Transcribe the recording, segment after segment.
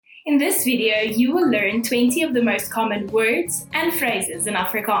In this video, you will learn 20 of the most common words and phrases in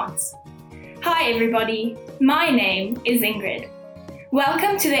Afrikaans. Hi everybody, my name is Ingrid.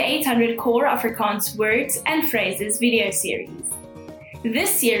 Welcome to the 800 Core Afrikaans Words and Phrases video series. This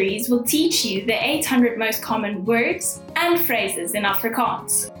series will teach you the 800 most common words and phrases in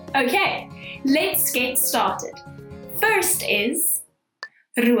Afrikaans. Okay, let's get started. First is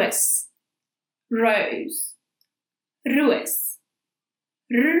roos, rose, roos.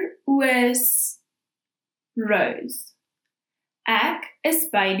 Roos, rose. Ek is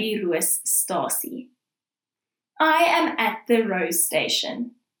by die roosstasie. I am at the rose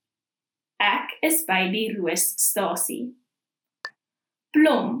station. Ek is by die roosstasie.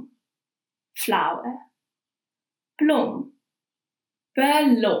 Blom, flower. Blom,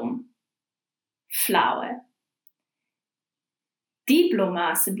 blom, flower. Die blomme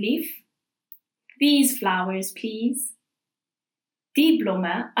asseblief. These flowers, please. Die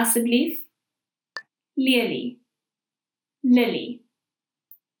blomme, asseblief. Lily, lily.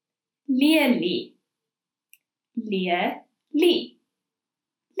 Lily, lily,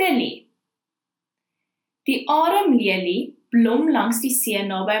 lily. Die aaremlelie blom langs die see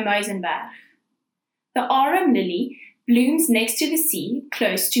naby Muizenberg. The arum lily blooms next to the sea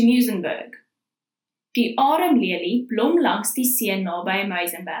close to Muizenberg. Die aaremlelie blom langs die see naby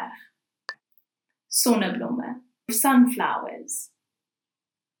Muizenberg. Sonneblomme, sunflowers.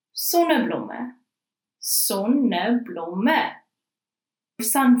 Sonneblomme, sonneblomme,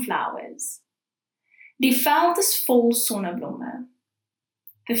 sunflowers. Die veld is vol sonneblomme.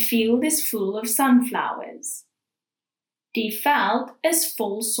 The field is full of sunflowers. Die veld is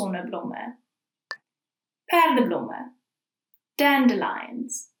vol sonneblomme. Perdeblomme,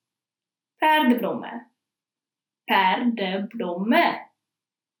 dandelions. Perdeblomme, perdeblomme,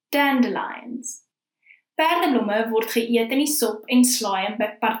 dandelions. Perdeblomme word geëet in die sop en slaai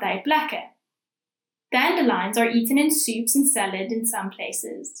by party plekke. Dandelions are eaten in soups and salad in some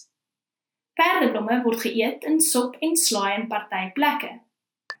places. Perdeblomme word geëet in sop en slaai in party plekke.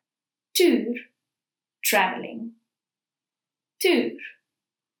 Toer, traveling. Toer,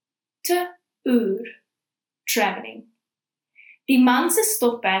 te-oer, traveling. Die man se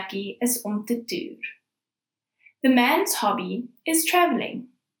stokperdjie is om te toer. The man's hobby is traveling.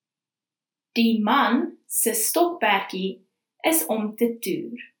 Die man se stokperdjie is om te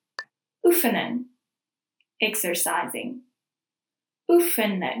toer. Oefening, exercising.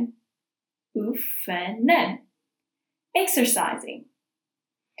 Oefening, oefening, exercising.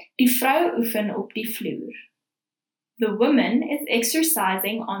 Die vrou oefen op die vloer. The woman is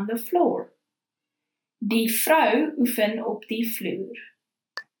exercising on the floor. Die vrou oefen op die vloer.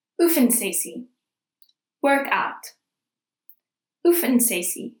 Oefensessie, workout.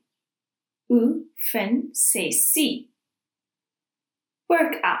 Oefensessie. Oefensessie.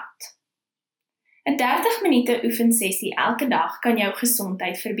 Workout. 'n 30 minute oefensessie elke dag kan jou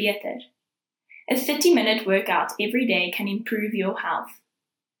gesondheid verbeter. A 30-minute workout every day can improve your health.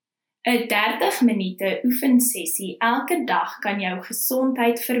 'n 30 minute oefensessie elke dag kan jou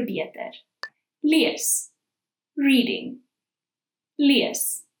gesondheid verbeter. Lees, reading.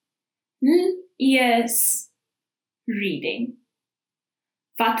 Lees. Lees, reading.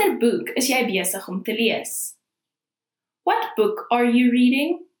 Watter boek is jy besig om te lees? What book are you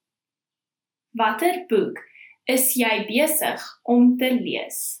reading? Watter boek is jy besig om te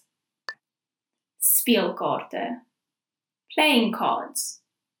lees? Speelkaarte. Playing cards.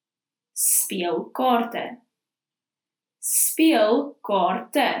 Speelkaarte.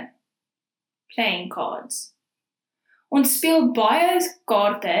 Speelkaarte. Playing cards. Ons speel baie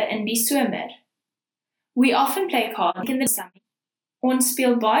kaarte in die somer. We often play cards in the summer. Ons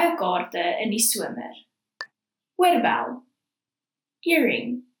speel baie kaarte in die somer. Oorbel,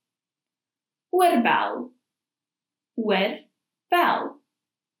 earring. Oorbel, oorbel,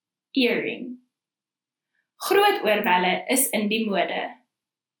 earring. Groot oorbelle is in die mode.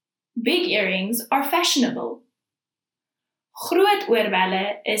 Big earrings are fashionable. Groot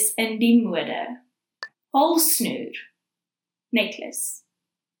oorbelle is in die mode. Halssnoer, necklace.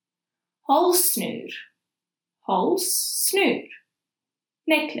 Halssnoer, halssnoer,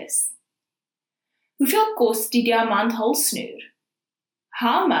 necklace. Hoeveel kos die diamant halssnoer?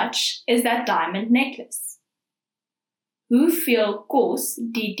 How much is that diamond necklace? Hoeveel kos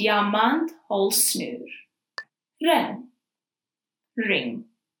die diamant halssnoer? Ring, ring,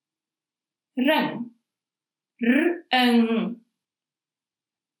 ring, ring,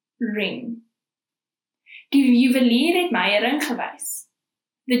 ring. Die juwelier het my 'n ring gewys.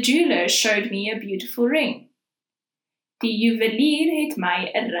 The jeweler showed me a beautiful ring. Die juwelier het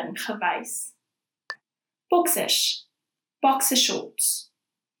my 'n ring gewys. Boxers, boxer shorts.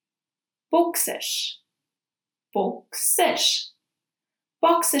 boxers, boxers,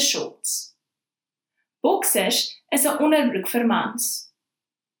 boxer shorts. Boxers is 'n onderbroek vir mans.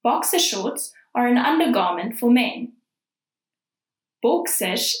 Boxer shorts are an undergarment for men.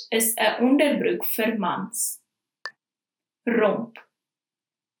 Boxers is 'n onderbroek vir mans. Romp,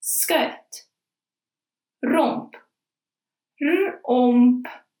 skirt, romp, romp,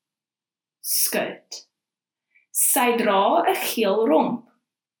 skirt. Sy dra 'n geel romp.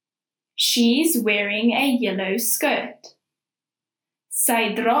 She's wearing a yellow skirt.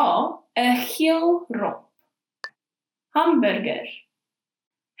 Sy dra 'n geel romp. Hamburger,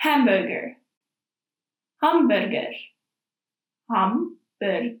 hamburger, hamburger,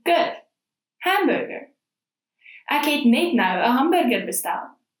 hamburger, hamburger. Ek het net nou 'n hamburger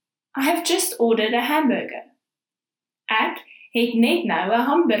bestel. I have just ordered a hamburger. Ek het net nou 'n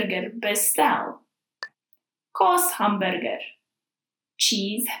hamburger bestel. Kaas hamburger,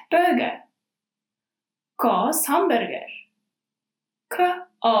 cheeseburger, kaas hamburger,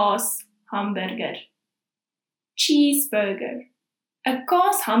 kaas hamburger, cheeseburger. 'n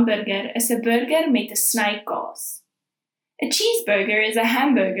Kaas hamburger is 'n burger met 'n sny kaas. A cheeseburger is a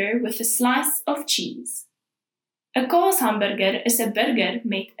hamburger with a slice of cheese. 'n Kaas hamburger is 'n burger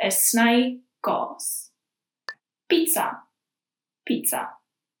met 'n sny kaas. Pizza, pizza,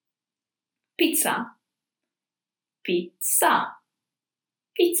 pizza, pizza,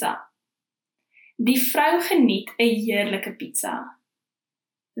 pizza. Die vrou geniet 'n heerlike pizza.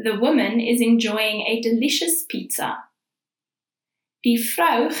 The woman is enjoying a delicious pizza. Die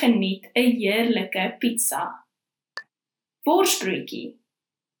vrou geniet 'n heerlike pizza. Worsbroodjie,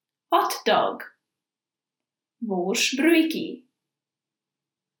 hot dog, worsbroodjie,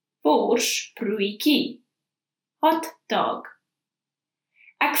 worsbroodjie, hot dog.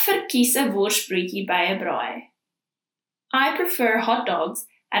 Ek verkies 'n worsbroodjie by 'n braai. I prefer hot dogs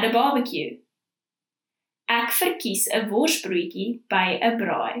at a barbecue. Ek verkies 'n worsbroodjie by 'n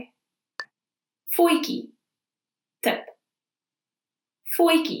braai. Voetjie, tip,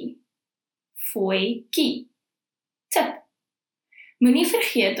 voetjie, voetjie, tip. Moenie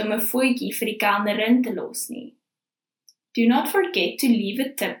vergeet om 'n voetjie vir die kelnerin te los nie. Do not forget to leave a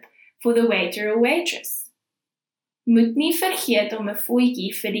tip for the waiter or waitress. Moet nie vergeet om 'n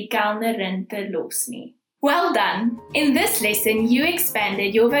voetjie vir die kelnerin te los nie. Well done! In this lesson, you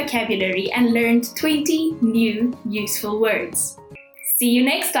expanded your vocabulary and learned 20 new useful words. See you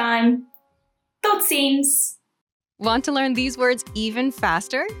next time! Totsiens! Want to learn these words even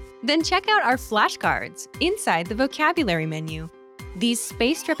faster? Then check out our flashcards inside the vocabulary menu. These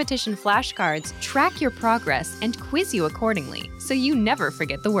spaced repetition flashcards track your progress and quiz you accordingly, so you never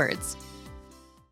forget the words.